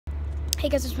Hey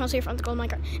guys, it's Miles here from the Gold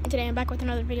Minecraft, and today I'm back with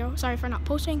another video. Sorry for not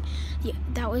posting. Yeah,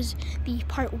 that was the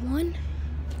part 1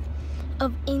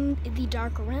 of In the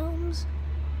Dark Realms.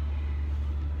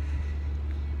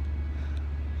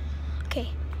 Okay,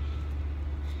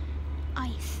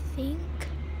 I think.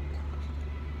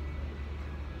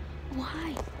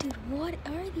 Why, dude? What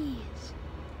are these?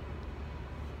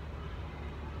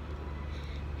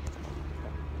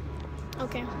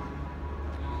 Okay.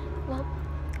 Well,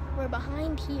 we're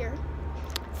behind here.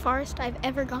 Farthest I've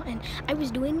ever gotten. I was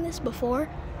doing this before,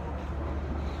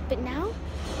 but now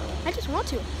I just want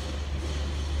to.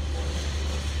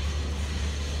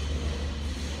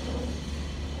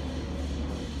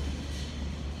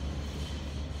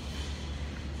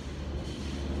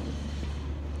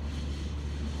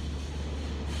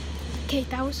 Okay,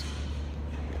 that was.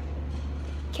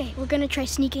 Okay, we're gonna try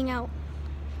sneaking out.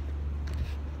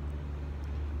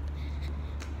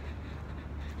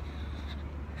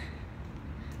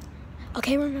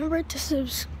 Okay, remember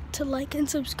to like and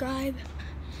subscribe.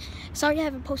 Sorry I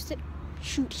haven't posted.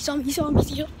 Shoot, he saw me, he saw me,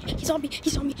 he saw me, he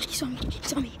saw me, he saw me, he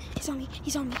saw me, he saw me,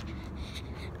 he saw me.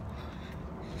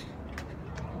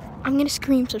 I'm gonna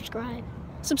scream subscribe.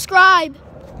 Subscribe!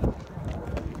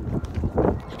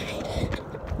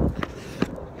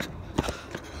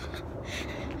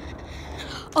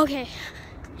 Okay.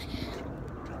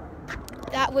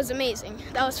 That was amazing.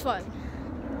 That was fun.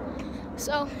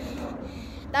 So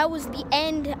that was the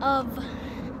end of,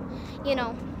 you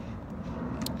know,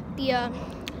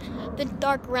 the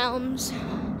Dark Realms.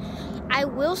 I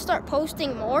will start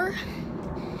posting more.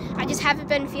 I just haven't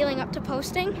been feeling up to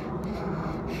posting.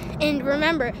 And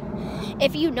remember,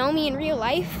 if you know me in real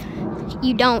life,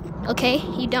 you don't, okay?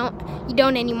 You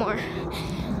don't anymore.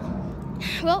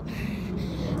 Well,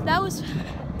 that was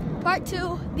part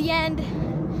 2, the end.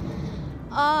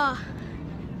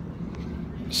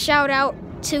 Shout out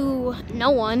to no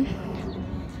one.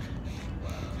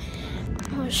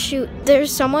 Oh shoot,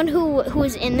 there's someone who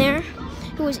was in there,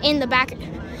 who was in the back,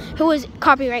 who was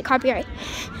copyright.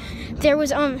 There was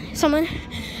someone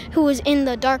who was in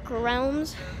the Dark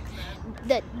Realms,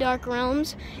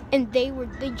 and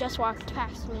they just walked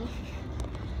past me.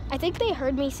 I think they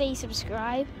heard me say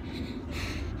subscribe.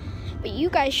 But you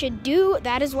guys should do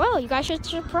that as well. You guys should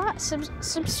subscribe.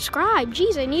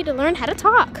 Jeez, I need to learn how to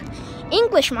talk.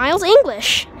 English, Miles,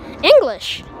 English.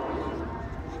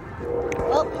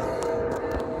 Well,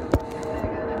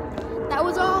 that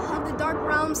was all of the Dark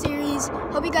Realm series.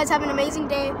 Hope you guys have an amazing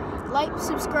day. Like,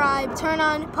 subscribe, turn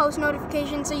on post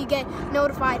notifications so you get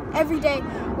notified every day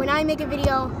when I make a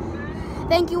video.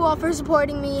 Thank you all for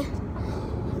supporting me.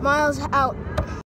 Miles out.